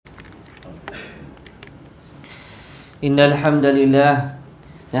إن الحمد لله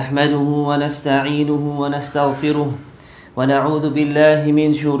نحمده ونستعينه ونستغفره ونعوذ بالله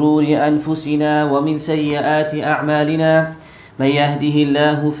من شرور أنفسنا ومن سيئات أعمالنا من يهده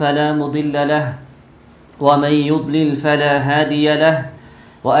الله فلا مضل له ومن يضلل فلا هادي له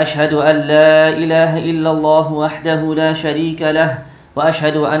وأشهد أن لا إله إلا الله وحده لا شريك له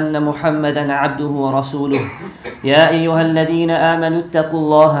وأشهد أن محمدا عبده ورسوله يا أيها الذين آمنوا اتقوا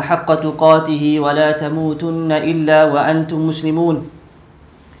الله حق تقاته ولا تموتن إلا وأنتم مسلمون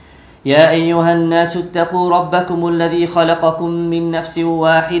يا أيها الناس اتقوا ربكم الذي خلقكم من نفس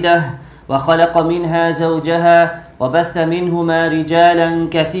واحدة وخلق منها زوجها وبث منهما رجالا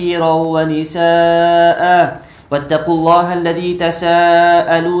كثيرا ونساء واتقوا الله الذي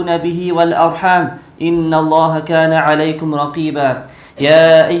تساءلون به والأرحام إن الله كان عليكم رقيبا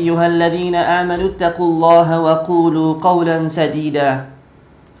يا أيها الذين آمنوا اتقوا الله وقولوا قولا سديدا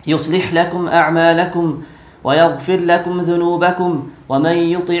يصلح لكم أعمالكم ويغفر لكم ذنوبكم ومن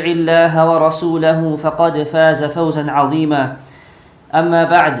يطع الله ورسوله فقد فاز فوزا عظيما أما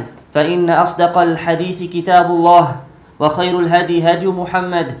بعد فإن أصدق الحديث كتاب الله وخير الهدي هدي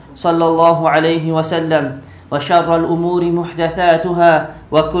محمد صلى الله عليه وسلم وشر الأمور محدثاتها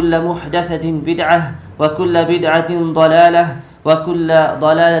وكل محدثة بدعة وكل بدعة ضلالة وكل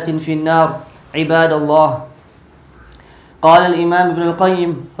ضلالة في النار عباد الله قال الإمام ابن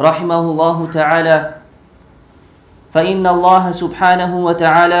القيم رحمه الله تعالى فإن الله سبحانه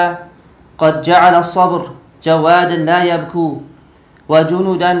وتعالى قد جعل الصبر جوادا لا يبكو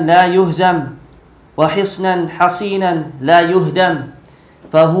وجندا لا يهزم وحصنا حصينا لا يهدم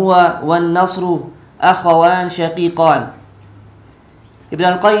فهو والنصر أخوان شقيقان. Ibn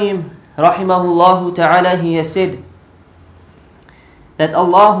al-Qayyim rahimahullah ta'ala, he has said that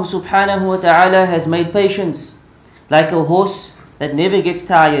Allah subhanahu wa ta'ala has made patience like a horse that never gets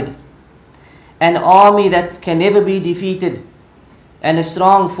tired, an army that can never be defeated, and a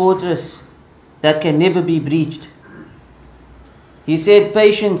strong fortress that can never be breached. He said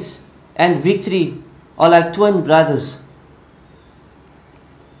patience and victory are like twin brothers.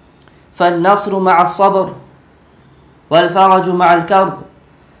 فالنصر مع الصبر والفرج مع الكرب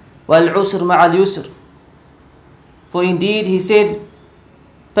والعسر مع اليسر. For indeed, he said,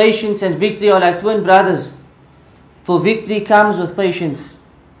 patience and victory are like twin brothers. For victory comes with patience,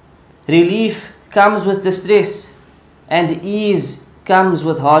 relief comes with distress, and ease comes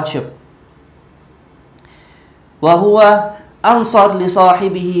with hardship. وهو أنصر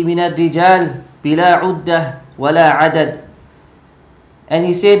لصاحبه من الرجال بلا عدة ولا عدد. And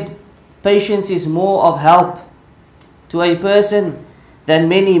he said, patience is more of help to a person than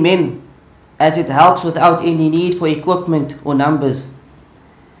many men, as it helps without any need for equipment or numbers.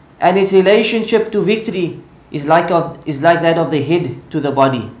 And its relationship to victory is like that of the head to the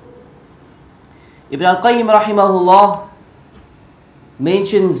body. Ibn al-Qayyim rahimahullah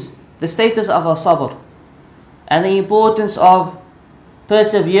mentions the status of as-sabr and the importance of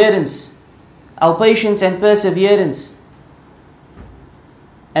perseverance, our patience and perseverance,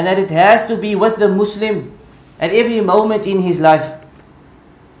 and that it has to be with the Muslim at every moment in his life.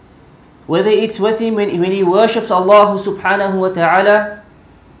 Whether it's with him when he worships Allah subhanahu wa ta'ala,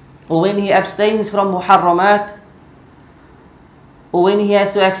 or when he abstains from muharramat, or when he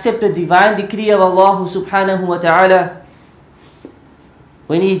has to accept the divine decree of Allah subhanahu wa ta'ala,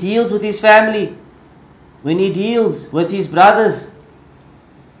 when he deals with his family, when he deals with his brothers.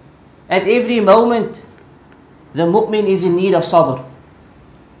 At every moment, the mu'min is in need of sabr.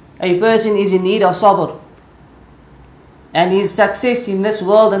 A person is in need of sabr, and his success in this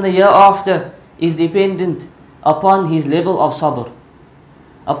world and the year after is dependent upon his level of sabr,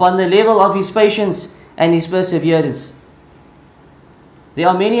 upon the level of his patience and his perseverance. There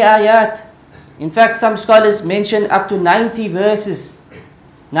are many ayat. In fact, some scholars mention up to 90 verses,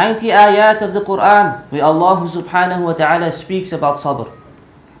 90 ayat of the Quran where Allah subhanahu wa ta'ala speaks about sabr,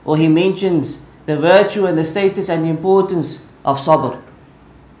 or he mentions the virtue and the status and the importance of sabr.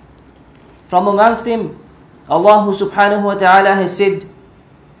 From amongst them, Allah subhanahu wa ta'ala has said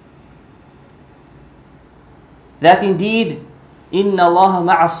that indeed, Inna Allah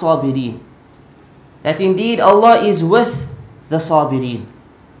ma'as sabirin, that indeed Allah is with the sabirin.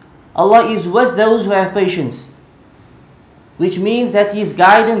 Allah is with those who have patience, which means that His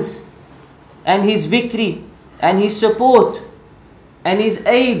guidance and His victory and His support and His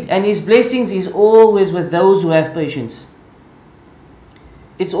aid and His blessings is always with those who have patience.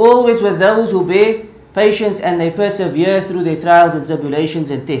 It's always with those who bear patience and they persevere through their trials and tribulations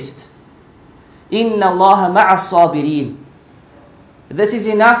and tests. Inna Allah ma'as sabirin. This is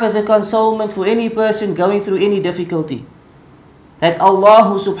enough as a consolement for any person going through any difficulty. that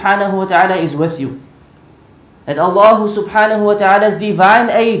Allah subhanahu wa ta'ala is with you. That Allah subhanahu wa ta'ala's divine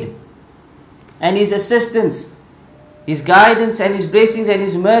aid and His assistance, His guidance and His blessings and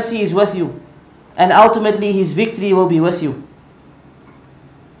His mercy is with you. And ultimately His victory will be with you.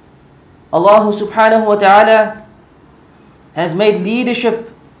 Allah subhanahu wa ta'ala has made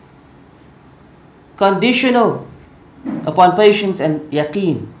leadership conditional upon patience and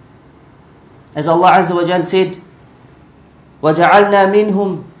yaqeen. As Allah Azza wa Jal said, وَجَعَلْنَا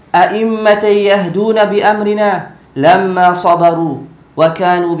مِنْهُمْ أَئِمَّةً يَهْدُونَ بِأَمْرِنَا لَمَّا صَبَرُوا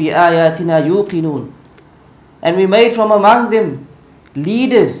وَكَانُوا بِآيَاتِنَا يُوقِنُونَ. And we made from among them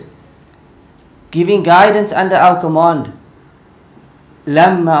leaders giving guidance under our command.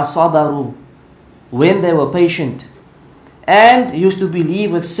 لَمَّا صَبَرُوا, when they were patient and used to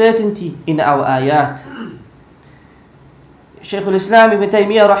believe with certainty in our ayat. Shaykh al-Islam Ibn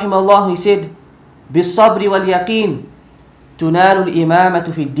Taymiyyah rahimahullah, he said, بِالصَّبْرِ وَالْيَقِينِ تُنَالُ الْإِمَامَةُ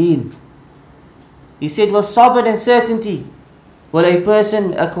فِي الدِّينِ. He said, with sabr and certainty will a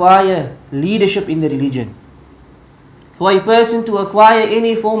person acquire leadership in the religion. For a person to acquire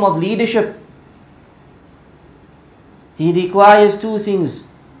any form of leadership, he requires two things.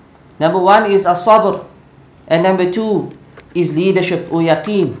 Number one is as-sabr, and number two is leadership or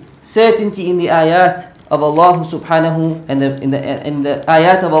yaqeen, certainty in the ayat of Allah subhanahu and in the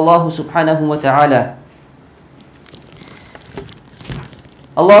ayat of Allah subhanahu wa ta'ala.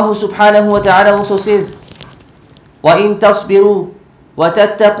 Allah subhanahu wa ta'ala also says, وَإِن تَصْبِرُوا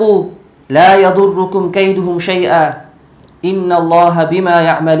وَتَتَّقُوا لَا يَضُرُّكُمْ كَيْدُهُمْ شَيْئًا إِنَّ اللَّهَ بِمَا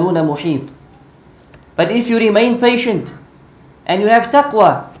يَعْمَلُونَ مُحِيطٌ. But if you remain patient and you have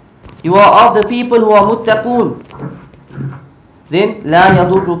taqwa, you are of the people who are muttaqoon, then لَا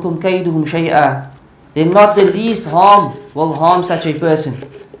يَضُرُّكُمْ كَيْدُهُمْ شَيْئًا, then not the least harm will harm such a person.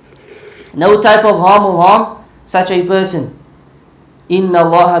 No type of harm will harm such a person. إِنَّ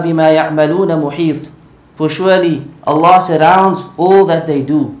اللَّهَ بِمَا يَعْمَلُونَ مُحِيطٌ. For surely Allah surrounds all that they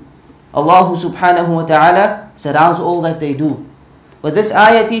do. Allah subhanahu wa ta'ala surrounds all that they do. What this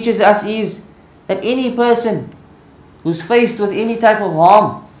ayah teaches us is that any person who's faced with any type of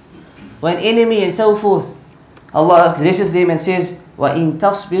harm, or an enemy and so forth, Allah addresses them and says, وَإِن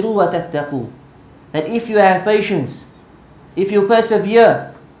تَصْبِرُوا وَتَتَّقُوا. That if you have patience, if you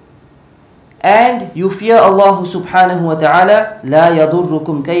persevere, and you fear Allah subhanahu wa ta'ala, لَا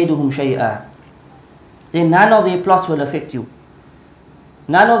يَضُرُّكُمْ كَيْدُهُمْ شَيْئًا, then none of their plots will affect you.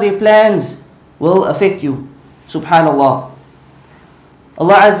 None of their plans will affect you. Subhanallah.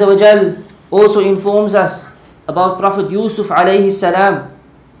 Allah Azza wa Jal also informs us about Prophet Yusuf alayhi salam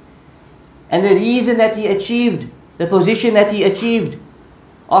and the reason that he achieved the position that he achieved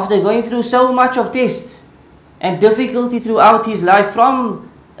after going through so much of tests and difficulty throughout his life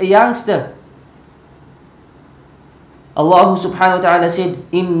from a youngster. Allah subhanahu wa ta'ala said,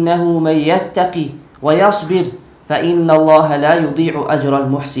 إِنَّهُ مَن يَتَّقِ وَيَصْبِرْ فَإِنَّ اللَّهَ لَا يُضِيعُ أَجْرَ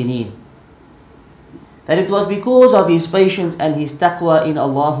الْمُحْسِنِينَ. That it was because of his patience and his taqwa in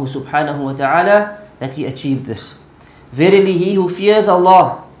Allah subhanahu wa ta'ala that he achieved this. Verily he who fears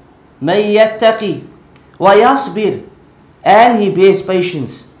Allah, مَن يَتَّقِ وَيَصْبِرْ, and he bears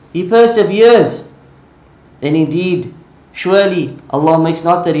patience, he perseveres, then indeed, surely Allah makes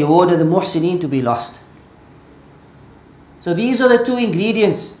not the reward of the muhsineen to be lost. So these are the two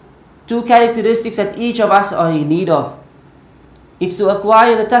ingredients, two characteristics that each of us are in need of. It's to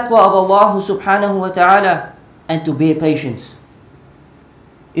acquire the taqwa of Allah subhanahu wa ta'ala and to bear patience.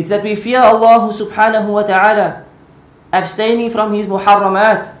 It's that we fear Allah subhanahu wa ta'ala, abstaining from His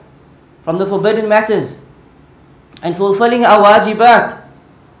muharramat, from the forbidden matters, and fulfilling our wajibat,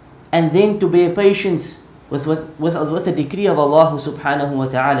 and then to bear patience with the decree of Allah subhanahu wa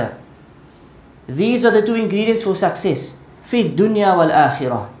ta'ala. These are the two ingredients for success. Fi dunya wal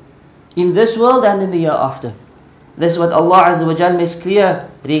akhirah, in this world and in the year after. This is what Allah Azza wa Jal makes clear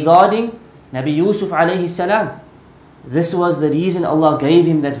regarding Nabi Yusuf alayhi salam. This was the reason Allah gave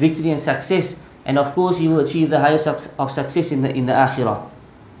him that victory and success, and of course he will achieve the highest of success in the akhirah.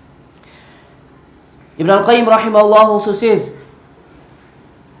 Ibn al-Qayyim rahimahullah also says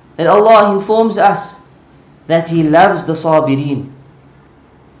that Allah informs us that He loves the sabirin,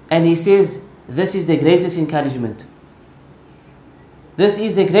 and He says this is the greatest encouragement. This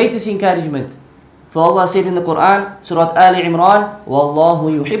is the greatest encouragement. For Allah said in the Quran, Surah Ali Imran,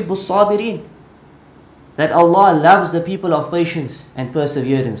 وَاللَّهُ يُحِبُّ الصَّابِرِينَ, that Allah loves the people of patience and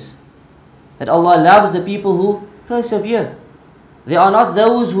perseverance. That Allah loves the people who persevere. They are not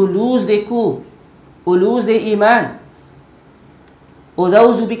those who lose their cool, who lose their iman, or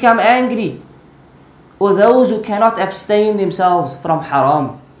those who become angry, or those who cannot abstain themselves from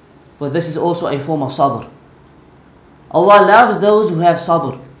haram. For this is also a form of sabr. Allah loves those who have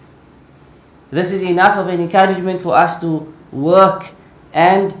sabr. This is enough of an encouragement for us to work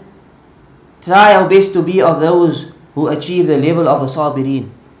and try our best to be of those who achieve the level of the sabireen.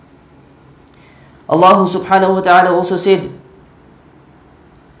 Allah subhanahu wa ta'ala also said,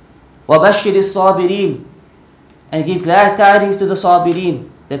 وَبَشِّرِ الصَّابِرِينَ, and give glad tidings to the sabireen,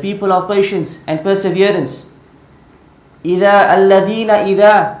 the people of patience and perseverance. إِذَا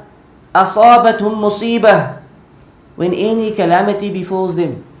أَصَابَتْهُمْ مُصِيبَةٌ, when any calamity befalls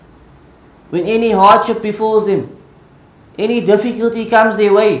them, when any hardship befalls them, any difficulty comes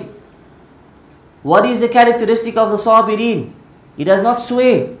their way. What is the characteristic of the sabireen? He does not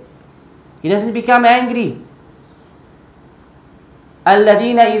swear. He doesn't become angry.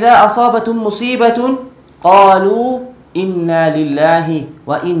 الَّذِينَ إِذَا أَصَابَتْهُمْ مُصِيبَةٌ قَالُوا إِنَّا لِلَّهِ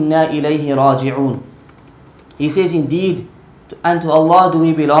وَإِنَّا إِلَيْهِ رَاجِعُونَ. He says, indeed, unto Allah do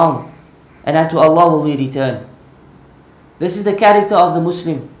we belong, and unto Allah will we return. This is the character of the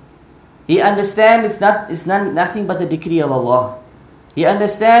Muslim. He understands it's nothing but the decree of Allah. He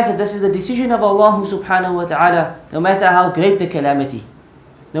understands that this is the decision of Allah subhanahu wa ta'ala, no matter how great the calamity,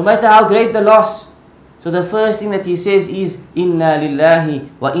 no matter how great the loss. So the first thing that he says is, Inna lillahi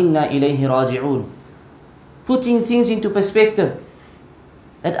wa inna ilayhi raji'un. Putting things into perspective.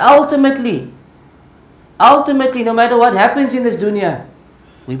 That ultimately, no matter what happens in this dunya,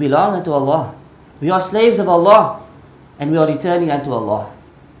 we belong unto Allah. We are slaves of Allah, and we are returning unto Allah.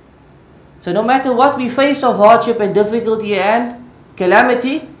 So no matter what we face of hardship and difficulty and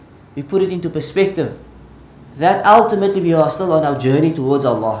calamity, we put it into perspective. That ultimately we are still on our journey towards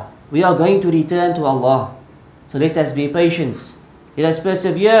Allah. We are going to return to Allah. So let us be patient. Let us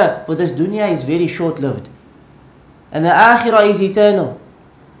persevere, for this dunya is very short-lived. And the akhirah is eternal.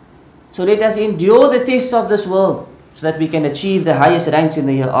 So let us endure the tests of this world, so that we can achieve the highest ranks in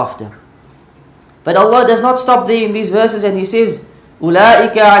the hereafter. But Allah does not stop there in these verses, and He says,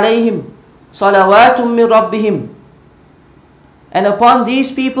 أُولَٰئِكَ عَلَيْهِمْ صَلَوَاتٌ مِّن رَبِّهِمْ. And upon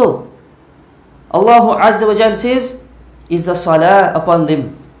these people, Allah Azza wa Jal says, is the salah upon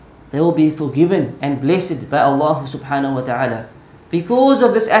them. They will be forgiven and blessed by Allah subhanahu wa ta'ala. Because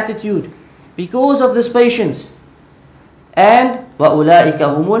of this attitude, because of this patience. And وَأُولَٰئِكَ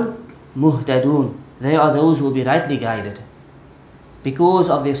هُمُ الْمُهْتَدُونَ. They are those who will be rightly guided. Because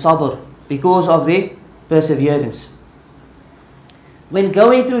of their sabr, because of their perseverance. When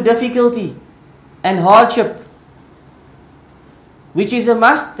going through difficulty and hardship, which is a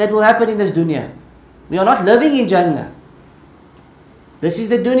must that will happen in this dunya. We are not living in Jannah. This is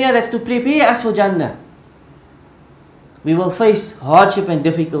the dunya that's to prepare us for Jannah. We will face hardship and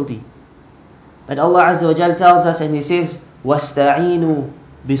difficulty. But Allah Azza wa Jal tells us, and He says, وَاسْتَعِينُوا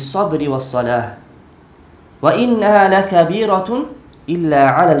بِالصَّبْرِ وَالصَّلَاةِ وَإِنَّهَا لَكَبِيرَةٌ إِلَّا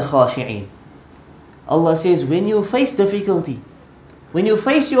عَلَى الْخَاشِعِينَ. Allah says, when you face difficulty, when you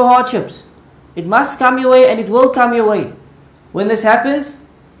face your hardships, it must come your way and it will come your way. When this happens,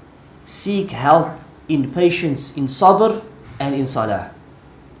 seek help in patience, in sabr and in salah.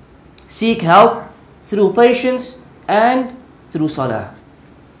 Seek help through patience and through salah.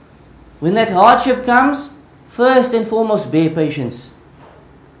 When that hardship comes, first and foremost bear patience.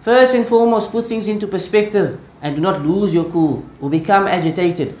 First and foremost put things into perspective and do not lose your cool or become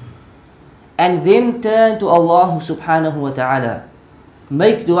agitated. And then turn to Allah subhanahu wa ta'ala.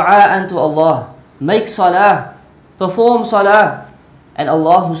 Make dua unto Allah. Make salah. Perform salah. And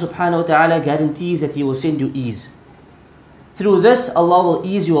Allah subhanahu wa ta'ala guarantees that He will send you ease. Through this, Allah will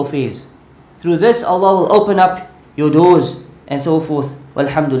ease your affairs. Through this, Allah will open up your doors and so forth.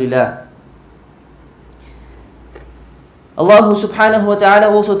 Walhamdulillah. Allah subhanahu wa ta'ala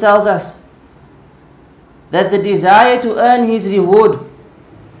also tells us that the desire to earn His reward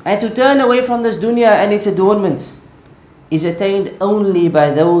and to turn away from this dunya and its adornments is attained only by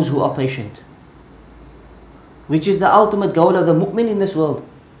those who are patient. Which is the ultimate goal of the mu'min in this world.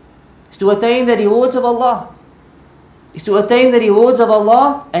 Is to attain the rewards of Allah. Is to attain the rewards of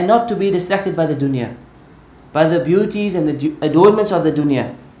Allah and not to be distracted by the dunya, by the beauties and the adornments of the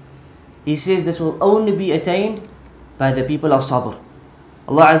dunya. He says this will only be attained by the people of sabr.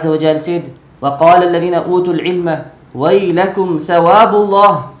 Allah Azza wa Jalla said, وَقَالَ الَّذِينَ أُوتُوا الْعِلْمَ وَيْلَكُمْ ثَوَابُ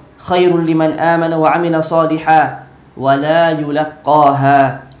اللَّهِ خَيْرٌ لِمَنْ آمَنَ وَعَمِلَ صَالِحًا وَلَا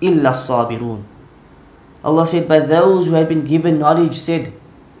يُلَقَّاهَا إِلَّا الصَّابِرُونَ. Allah said, but those who had been given knowledge said,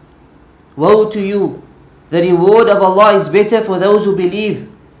 woe to you, the reward of Allah is better for those who believe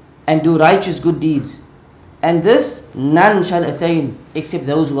and do righteous good deeds. And this none shall attain except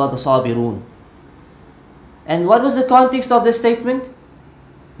those who are the sabirun. And what was the context of this statement?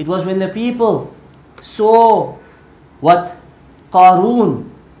 It was when the people saw what Qarun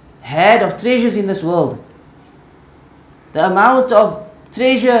had of treasures in this world. the amount of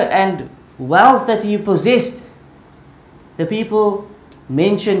treasure and wealth that he possessed, the people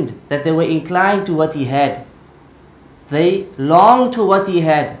mentioned that they were inclined to what he had. They longed to what he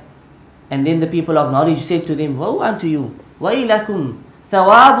had. And then the people of knowledge said to them, woe unto you, وَإِلَكُمْ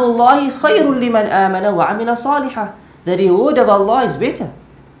ثَوَابُ اللَّهِ خَيْرٌ لِمَنْ آمَنَ وَعَمِلَ صَالِحًا. The reward of Allah is better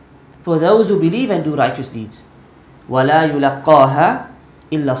for those who believe and do righteous deeds. وَلَا يُلَقَّاهَا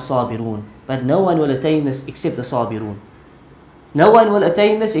إِلَّا الصَّابِرُونَ. But no one will attain this except the sabirun. No one will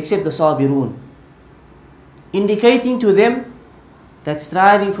attain this except the sabirun. Indicating to them that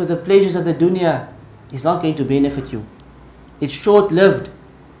striving for the pleasures of the dunya is not going to benefit you. It's short-lived.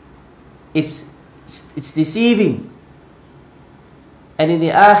 It's deceiving. And in the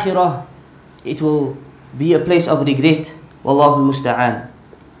akhirah, it will be a place of regret. Wallahu al-musta'an.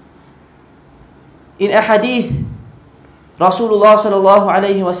 In a hadith, Rasulullah sallallahu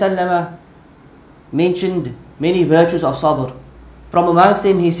alayhi wa sallam mentioned many virtues of sabr. From amongst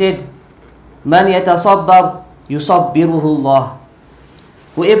them he said, Man yatasabbar yusabbiruhu Allah.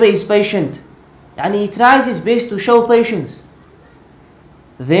 Whoever is patient, and he tries his best to show patience,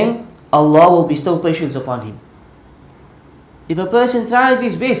 then Allah will bestow patience upon him. If a person tries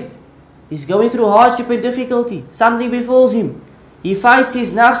his best, he's going through hardship and difficulty, something befalls him, he fights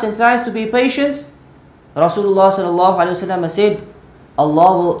his nafs and tries to be patient, Rasulullah sallallahu alayhi wa sallam said,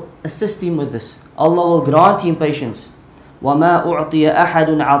 Allah will assist him with this. Allah will grant him patience. وَمَا أُعْطِيَ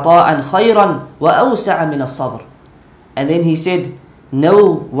أَحَدٌ عَطَاءً خَيْرًا وَأَوْسَعَ مِنَ الصَّبْرِ. And then he said,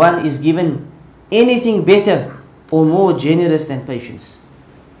 no one is given anything better or more generous than patience.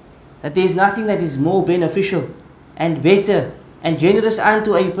 That there is nothing that is more beneficial and better and generous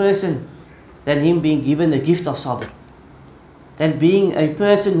unto a person than him being given the gift of sabr, than being a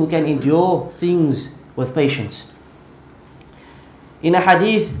person who can endure things with patience. In a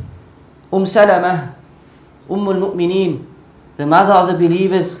hadith, Salamah, al-Mu'mineen, the mother of the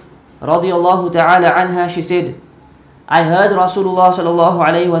believers, radiyallahu ta'ala anha, she said, I heard Rasulullah sallallahu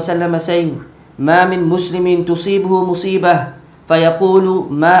alayhi wa sallam saying, ما من مسلم تصيبه مصيبة فيقول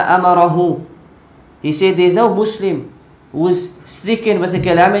ما أمره. He said, there is no Muslim who is stricken with a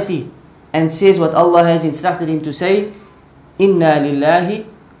calamity and says what Allah has instructed him to say, Inna lillahi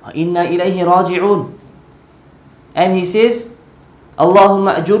wa inna ilayhi raji'un. And he says,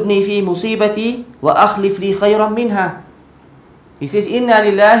 Allahumma ajurni fi musibati wa akhlif li khayran minha. He says, Inna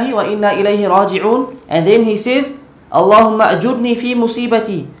lillahi wa inna ilayhi raji'un. And then he says, Allahumma ajurni fi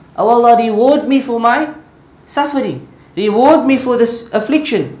musibati. Oh Allah, reward me for my suffering. Reward me for this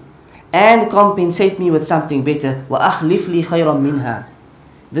affliction. And compensate me with something better. Wa akhlif li khayran minha.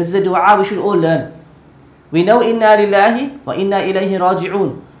 This is a dua we should all learn. We know Inna lillahi wa inna ilayhi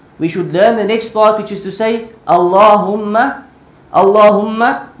raji'un. We should learn the next part, which is to say, Allahumma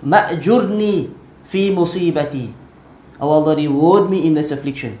ma'jurni fi musibati. Oh Allah, reward me in this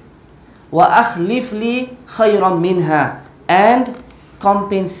affliction. Wa akhlif li khayran minha. And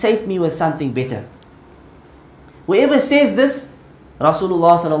compensate me with something better. Whoever says this,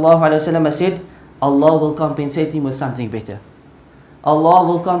 Rasulullah sallallahu alaihi wasallam said, Allah will compensate him with something better. Allah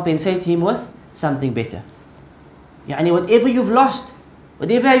will compensate him with something better. Yani whatever you've lost,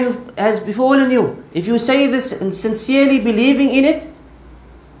 whatever has befallen you, if you say this and sincerely believing in it,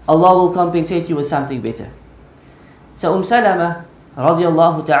 Allah will compensate you with something better. So Salama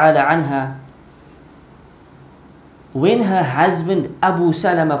radiyallahu ta'ala anha, when her husband Abu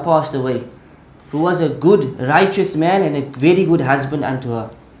Salama passed away, who was a good, righteous man and a very good husband unto her,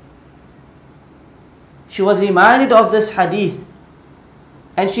 she was reminded of this hadith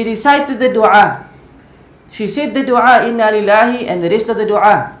and she recited the dua. She said the dua, Inna lillahi, and the rest of the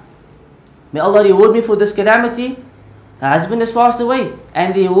dua. May Allah reward me for this calamity. Her husband has passed away,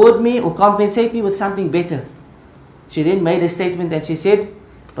 and reward me or compensate me with something better. She then made a statement and she said,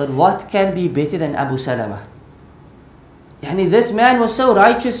 but what can be better than Abu Salama? Yani this man was so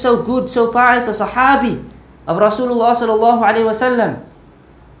righteous, so good, so pious, a sahabi of Rasulullah sallallahu alayhi wa sallam.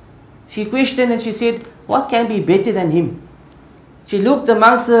 She questioned and she said, what can be better than him? She looked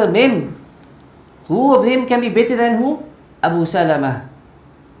amongst the men. Who of them can be better than who? Abu Salama.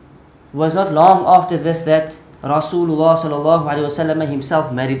 It was not long after this that Rasulullah sallallahu alayhi wa sallam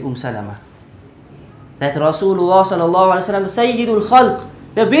himself married Salama. That Rasulullah sallallahu alayhi wa sallam, Sayyidul Khalq,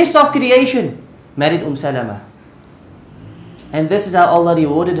 the best of creation, married Salama. And this is how Allah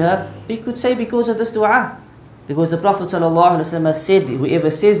rewarded her. We could say because of this dua. Because the Prophet ﷺ said,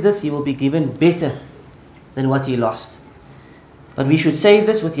 whoever says this, he will be given better than what he lost. But we should say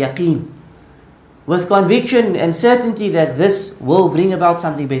this with yaqeen, with conviction and certainty that this will bring about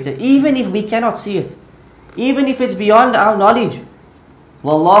something better, even if we cannot see it, even if it's beyond our knowledge.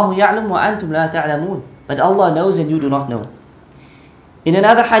 Wallahu ya'lam wa antum la ta'lamun. but Allah knows and you do not know. In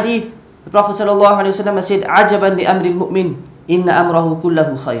another hadith, the Prophet ﷺ said, عَجَبًا لِأَمْرِ الْمُؤْمِنِ إِنَّ أَمْرَهُ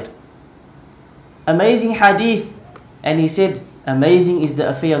كُلَّهُ خَيْرٌ. Amazing hadith. And he said, amazing is the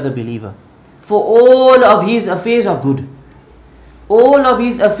affair of the believer. For all of his affairs are good. All of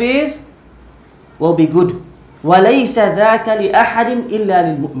his affairs will be good. وَلَيْسَ ذَاكَ لِأَحَدٍ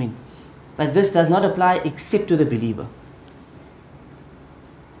إِلَّا لِلْمُؤْمِنِ. But this does not apply except to the believer.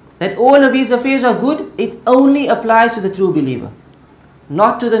 That all of his affairs are good, it only applies to the true believer.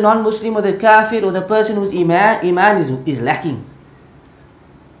 Not to the non-Muslim or the kafir or the person whose iman is lacking.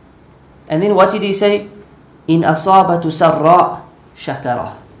 And then what did he say? إِنْ أَصَابَةُ سَرَّاء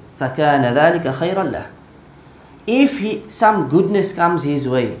شَكَرَهُ فَكَانَ ذَلِكَ خَيْرًا لَهُ. If some goodness comes his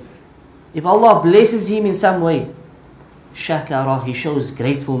way, if Allah blesses him in some way, shakara, he shows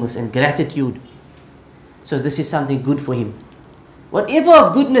gratefulness and gratitude. So this is something good for him. Whatever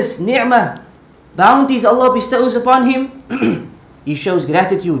of goodness, ni'mah, bounties Allah bestows upon him, he shows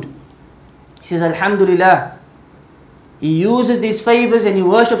gratitude. He says, Alhamdulillah. He uses these favors and he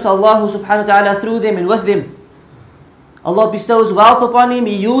worships Allah subhanahu wa ta'ala through them and with them. Allah bestows wealth upon him,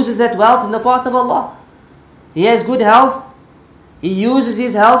 he uses that wealth in the path of Allah. He has good health, he uses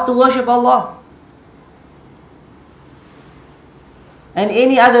his health to worship Allah. And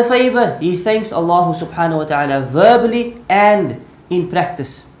any other favor, he thanks Allah subhanahu wa ta'ala verbally and in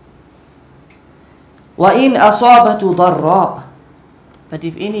practice. وَإِنْ أَصَابَةُ ضَرَّاء. But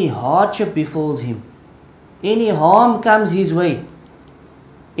if any hardship befalls him, any harm comes his way,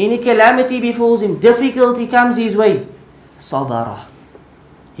 any calamity befalls him, difficulty comes his way, sabara.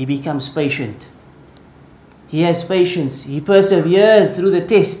 He becomes patient. He has patience. He perseveres through the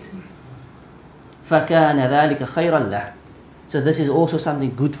test. فَكَانَ ذَلِكَ خَيْرًا لَهُ. So this is also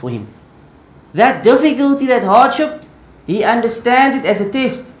something good for him. That difficulty, that hardship, he understands it as a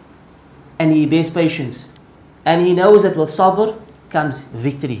test. And he bears patience. And he knows that with sabr comes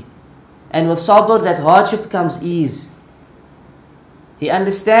victory. And with sabr, that hardship comes ease. He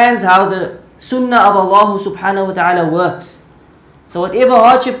understands how the sunnah of Allah subhanahu wa ta'ala works. So whatever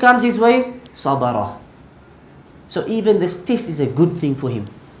hardship comes his way, sabara. So even this test is a good thing for him.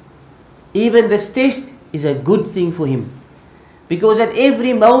 Even this test is a good thing for him. Because at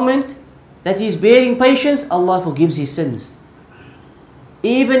every moment that he is bearing patience, Allah forgives his sins.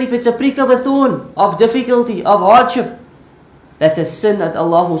 Even if it's a prick of a thorn, of difficulty, of hardship, that's a sin that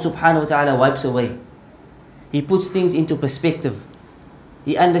Allah subhanahu wa ta'ala wipes away. He puts things into perspective.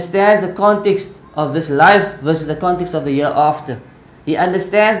 He understands the context of this life versus the context of the year after. He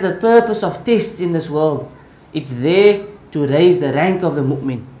understands the purpose of tests in this world. It's there to raise the rank of the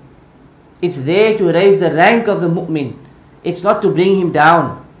mu'min. It's there to raise the rank of the mu'min. It's not to bring him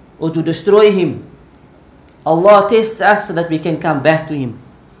down or to destroy him. Allah tests us so that we can come back to Him,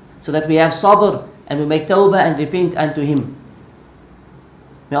 so that we have sabr and we make tawbah and repent unto Him.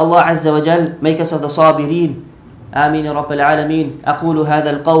 May Allah Azza wa Jal make us of the sabirin. آمين يا رب العالمين. أقول هذا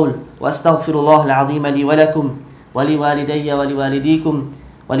القول وأستغفر الله العظيم لي ولكم ولوالدي ولوالديكم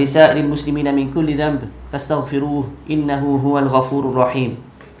ولسائر المسلمين من كل ذنب فاستغفروه إنه هو الغفور الرحيم.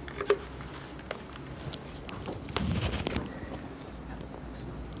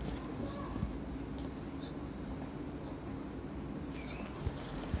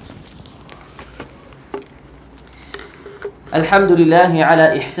 الحمد لله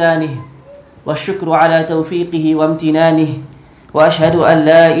على إحسانه والشكر على توفيقه وامتنانه وأشهد أن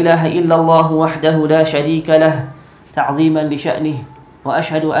لا إله إلا الله وحده لا شريك له تعظيما لشأنه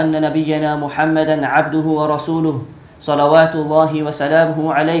وأشهد أن نبينا محمدا عبده ورسوله صلوات الله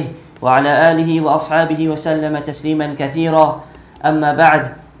وسلامه عليه وعلى آله وأصحابه وسلم تسليما كثيرا أما بعد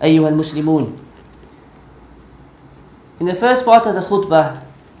أيها المسلمون. In the first part of the khutbah,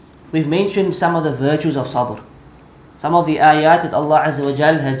 we've mentioned some of the virtues of sabr. Some of the ayat that Allah Azza wa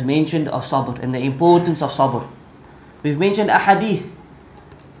Jal has mentioned of sabr and the importance of sabr. We've mentioned a hadith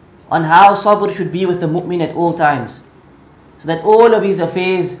on how sabr should be with the mu'min at all times, so that all of his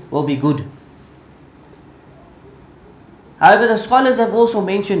affairs will be good. However, the scholars have also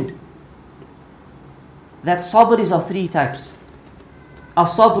mentioned that sabr is of three types.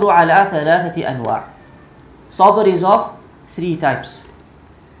 As-sabru ala thalathati anwa'. Sabr is of three types.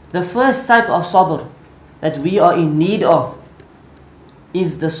 The first type of sabr that we are in need of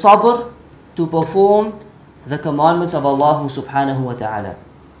is the sabr to perform the commandments of Allah subhanahu wa ta'ala.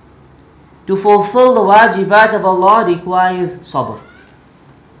 To fulfill the wajibat of Allah requires sabr.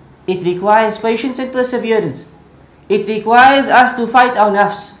 It requires patience and perseverance. It requires us to fight our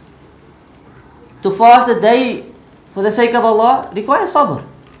nafs. To fast a day for the sake of Allah requires sabr.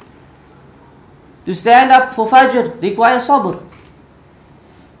 To stand up for Fajr requires sabr.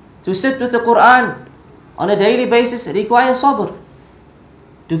 To sit with the Quran on a daily basis requires sabr.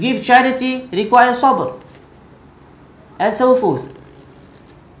 To give charity requires sabr. And so forth.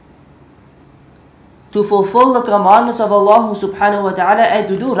 To fulfill the commandments of Allah subhanahu wa ta'ala and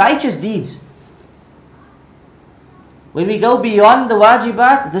to do righteous deeds. When we go beyond the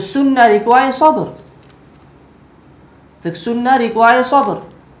wajibat, the sunnah requires sabr. The sunnah requires sabr.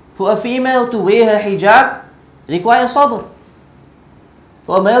 For a female to wear her hijab requires sabr.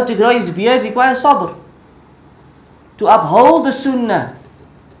 For a male to grow his beard requires sabr. To uphold the sunnah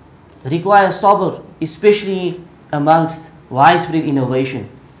requires sabr, especially amongst widespread innovation.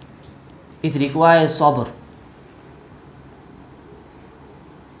 It requires sabr.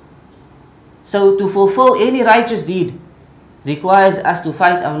 So to fulfill any righteous deed requires us to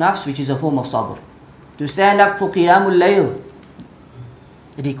fight our nafs, which is a form of sabr. To stand up for qiyamul layl,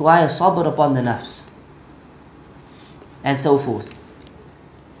 it requires sabr upon the nafs. And so forth.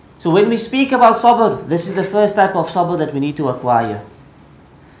 So when we speak about sabr, this is the first type of sabr that we need to acquire.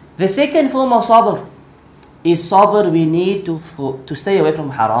 The second form of sabr is sabr we need to stay away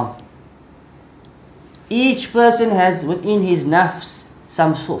from haram. Each person has within his nafs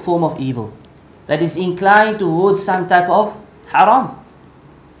some form of evil that is inclined towards some type of haram.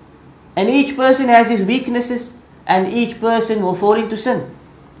 And each person has his weaknesses and each person will fall into sin.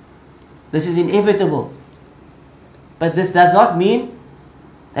 This is inevitable. But this does not mean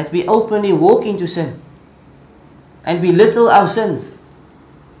that we openly walk into sin and belittle our sins.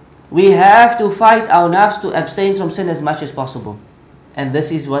 We have to fight our nafs to abstain from sin as much as possible. And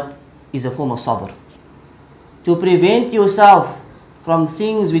this is what is a form of sabr. To prevent yourself from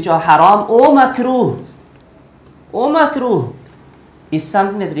things which are haram or makruh. Or makruh is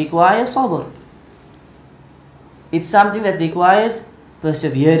something that requires sabr. It's something that requires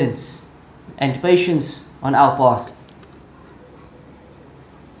perseverance and patience on our part.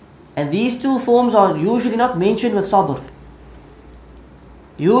 And these two forms are usually not mentioned with sabr.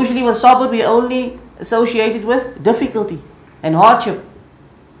 Usually with sabr we only associated with difficulty and hardship.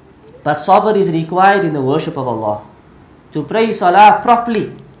 But sabr is required in the worship of Allah. To pray salah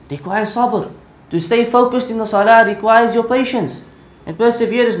properly requires sabr. To stay focused in the salah requires your patience and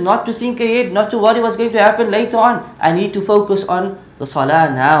perseverance, not to think ahead, not to worry what's going to happen later on. I need to focus on the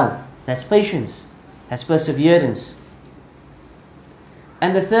salah now. That's patience. That's perseverance.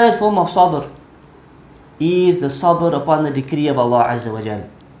 And the third form of sabr is the sabr upon the decree of Allah Azza wa Jal.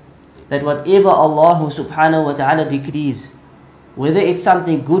 That whatever Allah subhanahu wa ta'ala decrees, whether it's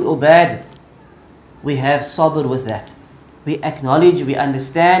something good or bad, we have sabr with that. We acknowledge, we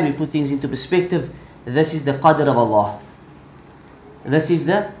understand, we put things into perspective. This is the qadr of Allah. This is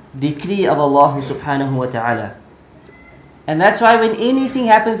the decree of Allah subhanahu wa ta'ala. And that's why when anything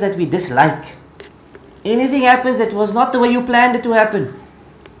happens that we dislike, anything happens that was not the way you planned it to happen,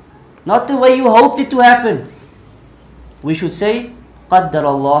 not the way you hoped it to happen, we should say, قَدَّرَ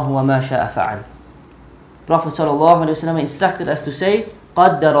اللَّهُ وَمَا شَاءَ فَعَلَ. Prophet ﷺ instructed us to say,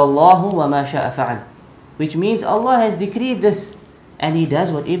 قَدَّرَ اللَّهُ وَمَا شَاءَ فَعَلَ. Which means Allah has decreed this and He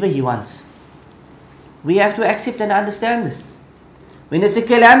does whatever He wants. We have to accept and understand this. When it's a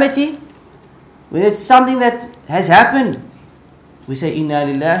calamity, when it's something that has happened, we say,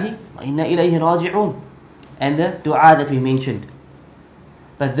 إِنَّا لِلَّهِ وَإِنَّا إِلَيْهِ رَاجِعُونَ. And the dua that we mentioned.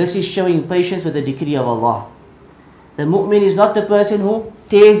 But this is showing patience with the decree of Allah. The mu'min is not the person who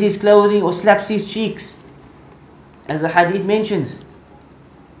tears his clothing or slaps his cheeks, as the hadith mentions.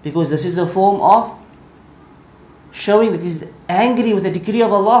 Because this is a form of showing that he's angry with the decree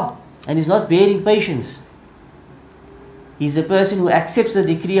of Allah and is not bearing patience. He's a person who accepts the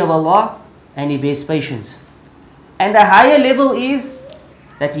decree of Allah and he bears patience. And the higher level is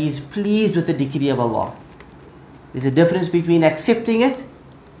that he is pleased with the decree of Allah. There's a difference between accepting it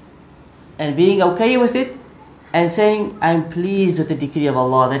and being okay with it and saying, I'm pleased with the decree of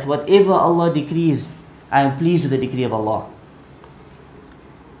Allah, that whatever Allah decrees, I am pleased with the decree of Allah.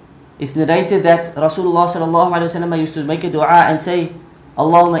 It's narrated that Rasulullah sallallahu alaihi wasallam used to make a dua and say,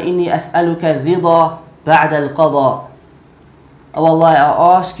 Allahumma inni as'aluka rida ba'da al-qada. Oh Allah,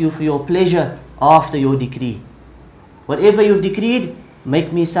 I ask you for your pleasure after your decree. Whatever you've decreed,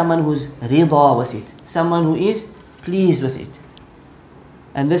 make me someone who's rida with it, someone who is pleased with it.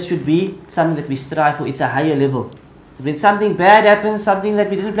 And this should be something that we strive for. It's a higher level. When something bad happens, something that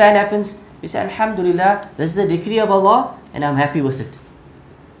we didn't plan happens, we say, Alhamdulillah, this is the decree of Allah and I'm happy with it.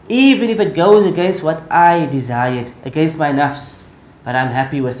 Even if it goes against what I desired, against my nafs, but I'm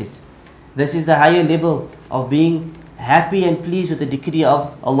happy with it. This is the higher level of being happy and pleased with the decree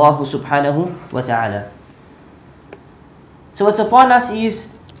of Allah subhanahu wa ta'ala. So what's upon us is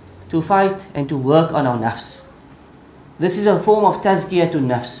to fight and to work on our nafs. This is a form of tazkiyatun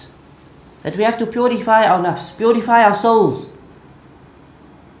nafs. that we have to purify our nafs, purify our souls,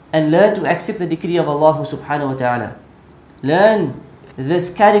 and learn to accept the decree of Allah subhanahu wa ta'ala. Learn this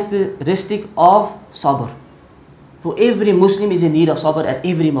characteristic of sabr. For every Muslim is in need of sabr at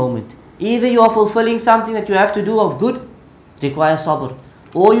every moment. Either you are fulfilling something that you have to do of good, it requires sabr.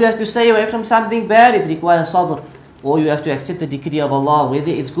 Or you have to stay away from something bad, it requires sabr. Or you have to accept the decree of Allah,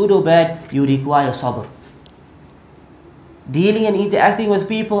 whether it's good or bad, you require sabr. Dealing and interacting with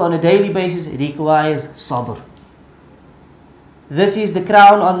people on a daily basis requires sabr. This is the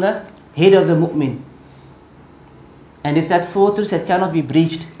crown on the head of the mu'min. And it's that fortress that cannot be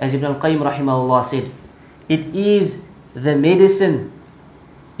breached, as Ibn al-Qayyim rahimahullah said. It is the medicine.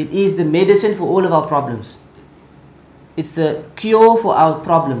 It is the medicine for all of our problems. It's the cure for our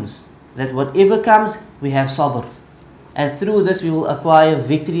problems. That whatever comes, we have sabr. And through this we will acquire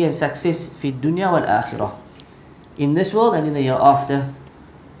victory and success fi dunya wal akhirah. In this world and in the year after.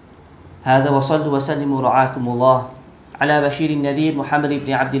 هذا وصلوا وسلموا رعاكم الله على بشير النذير محمد بن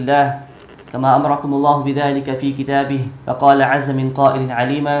عبد الله كما أمركم الله بذلك في كتابه فقال عز من قائل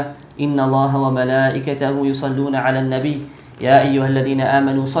عليما إن الله وملائكته يصلون على النبي يا أيها الذين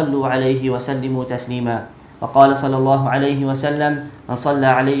آمنوا صلوا عليه وسلموا تسليما وقال صلى الله عليه وسلم من صلى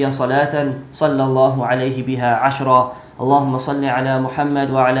علي صلاة صلى الله عليه بها 10 اللهم صل على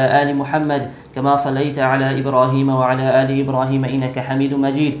محمد وعلى آل محمد كما صليت على إبراهيم وعلى آل إبراهيم إنك حميد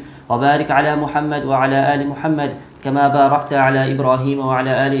مجيد وبارك على محمد وعلى آل محمد كما باركت على إبراهيم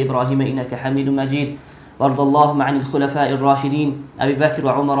وعلى آل إبراهيم إنك حميد مجيد وارض اللهم عن الخلفاء الراشدين أبي بكر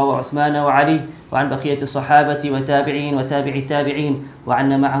وعمر وعثمان وعلي وعن بقية الصحابة والتابعين وتابع التابعين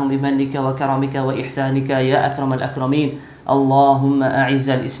وعنا معهم بمنك وكرمك وإحسانك يا أكرم الأكرمين اللهم أعز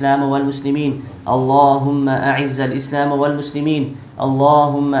الإسلام والمسلمين اللهم أعز الإسلام والمسلمين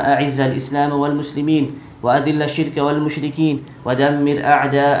اللهم أعز الإسلام والمسلمين وأذل الشرك والمشركين ودمر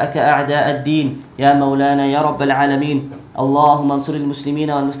أعداءك أعداء الدين يا مولانا يا رب العالمين اللهم انصر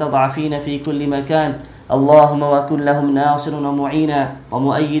المسلمين والمستضعفين في كل مكان اللهم وكن لهم ناصرا ومعينا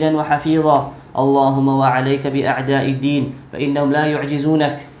ومؤيدا وحفيظا اللهم وعليك بأعداء الدين فإنهم لا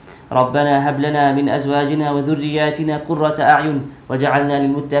يعجزونك ربنا هب لنا من أزواجنا وذرياتنا قرة أعين وجعلنا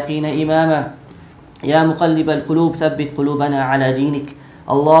للمتقين إماما يا مقلب القلوب ثبت قلوبنا على دينك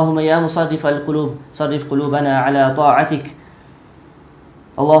اللهم يا مصرف القلوب صرف قلوبنا على طاعتك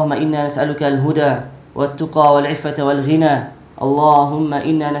اللهم إنا نسألك الهدى والتقى والعفة والغنى اللهم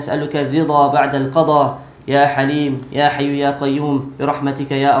إنا نسألك الرضا بعد القضاء يا حليم يا حي يا قيوم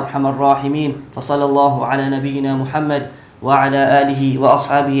برحمتك يا أرحم الراحمين وصلى الله على نبينا محمد وعلى آله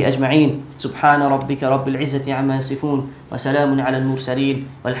وأصحابه أجمعين سبحان ربك رب العزة عما يصفون وسلام على المرسلين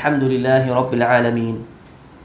والحمد لله رب العالمين